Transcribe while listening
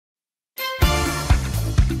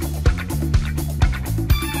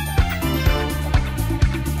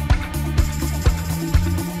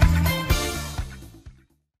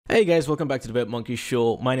Hey guys, welcome back to the Web Monkey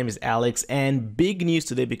Show. My name is Alex, and big news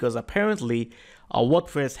today because apparently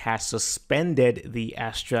WordPress has suspended the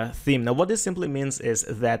Astra theme. Now what this simply means is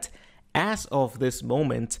that as of this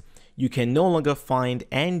moment, you can no longer find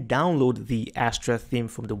and download the Astra theme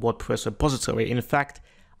from the WordPress repository. In fact,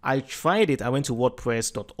 I tried it. I went to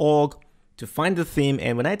wordpress.org to find the theme,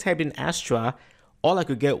 and when I typed in Astra, all I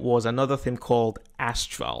could get was another theme called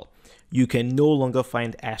Astral. You can no longer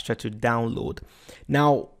find Astra to download.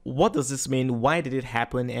 Now, what does this mean? Why did it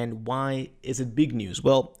happen? And why is it big news?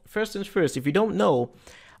 Well, first things first, if you don't know,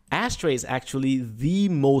 Astra is actually the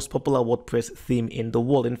most popular WordPress theme in the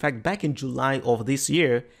world. In fact, back in July of this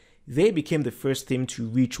year, they became the first theme to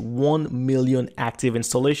reach 1 million active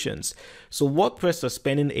installations. So WordPress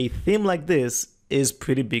suspending a theme like this is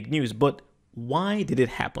pretty big news. But why did it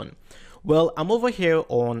happen? Well, I'm over here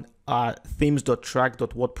on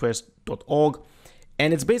themes.track.wordpress.org,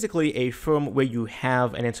 and it's basically a forum where you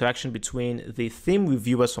have an interaction between the theme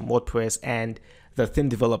reviewers from WordPress and the theme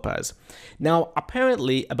developers. Now,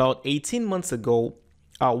 apparently, about 18 months ago,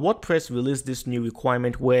 WordPress released this new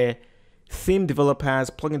requirement where theme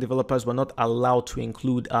developers, plugin developers were not allowed to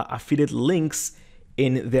include affiliate links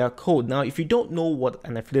in their code. Now, if you don't know what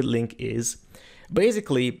an affiliate link is,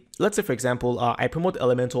 basically, let's say, for example, I promote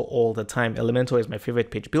Elementor all the time. Elementor is my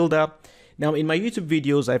favorite page builder. Now, in my YouTube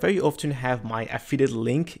videos, I very often have my affiliate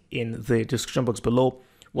link in the description box below.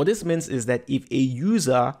 What this means is that if a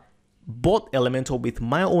user bought Elementor with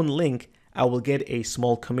my own link, I will get a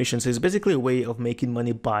small commission. So it's basically a way of making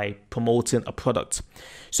money by promoting a product.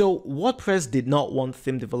 So WordPress did not want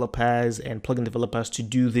theme developers and plugin developers to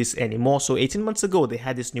do this anymore. So 18 months ago, they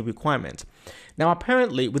had this new requirement. Now,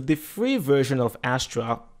 apparently, with the free version of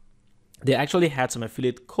Astra, they actually had some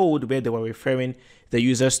affiliate code where they were referring the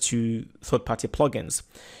users to third-party plugins.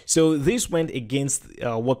 So this went against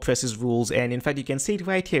WordPress's rules. And in fact, you can see it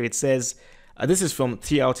right here. It says, this is from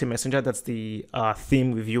TRT Messenger, that's the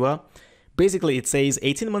theme reviewer. Basically, it says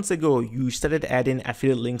 18 months ago, you started adding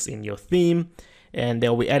affiliate links in your theme, and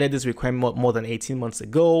we added this requirement more than 18 months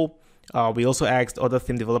ago. We also asked other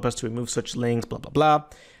theme developers to remove such links, blah, blah, blah.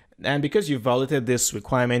 And because you violated this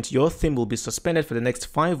requirement, your theme will be suspended for the next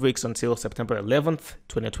 5 weeks until September 11th,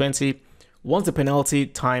 2020. Once the penalty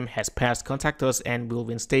time has passed, contact us and we'll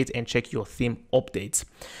reinstate and check your theme updates.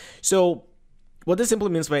 So what this simply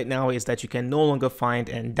means right now is that you can no longer find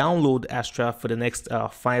and download Astra for the next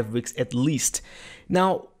 5 weeks at least.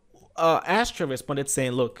 Now, Astra responded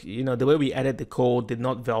saying, look, the way we added the code did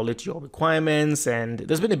not violate your requirements, and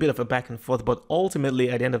there's been a bit of a back and forth, but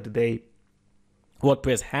ultimately at the end of the day,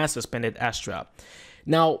 WordPress has suspended Astra.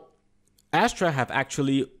 Now, Astra have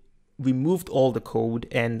actually removed all the code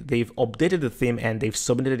and they've updated the theme and they've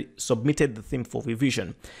submitted the theme for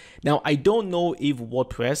revision. Now, I don't know if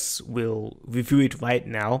WordPress will review it right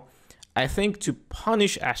now. I think to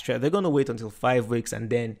punish Astra, they're going to wait until 5 weeks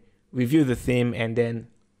and then review the theme and then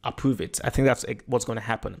approve it. I think that's what's going to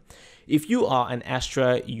happen. If you are an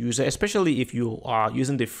Astra user, especially if you are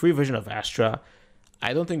using the free version of Astra,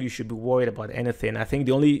 I don't think you should be worried about anything. I think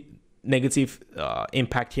the only negative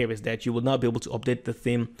impact here is that you will not be able to update the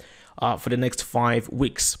theme for the next 5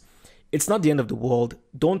 weeks. It's not the end of the world.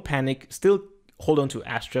 Don't panic. Still hold on to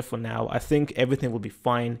Astra for now. I think everything will be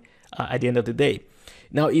fine at the end of the day.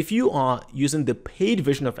 Now, if you are using the paid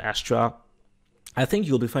version of Astra, I think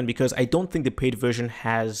you'll be fine because I don't think the paid version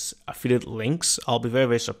has affiliate links. I'll be very,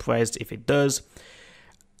 very surprised if it does.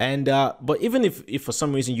 And but even if for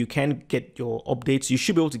some reason you can't get your updates, you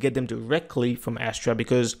should be able to get them directly from Astra,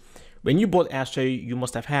 because when you bought Astra, you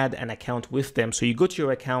must have had an account with them. So you go to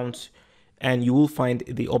your account and you will find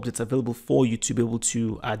the updates available for you to be able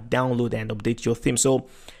to download and update your theme. So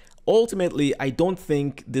ultimately, I don't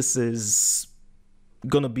think this is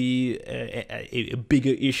going to be a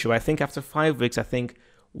bigger issue. I think after 5 weeks, I think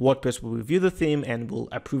WordPress will review the theme and will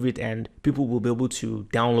approve it, and people will be able to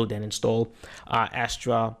download and install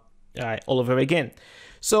Astra all over again.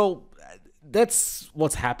 So that's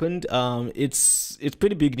what's happened. It's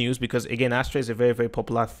pretty big news because, again, Astra is a very, very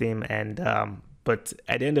popular theme, and but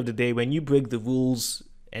at the end of the day, when you break the rules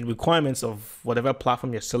and requirements of whatever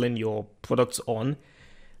platform you're selling your products on,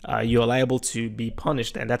 you're liable to be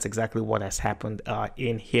punished, and that's exactly what has happened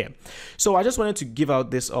in here. So I just wanted to give out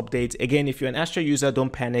this update. Again, if you're an Astra user,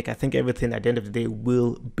 don't panic. I think everything at the end of the day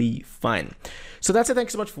will be fine. So that's it.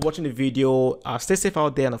 Thanks so much for watching the video. Stay safe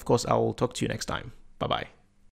out there, and of course, I will talk to you next time. Bye-bye.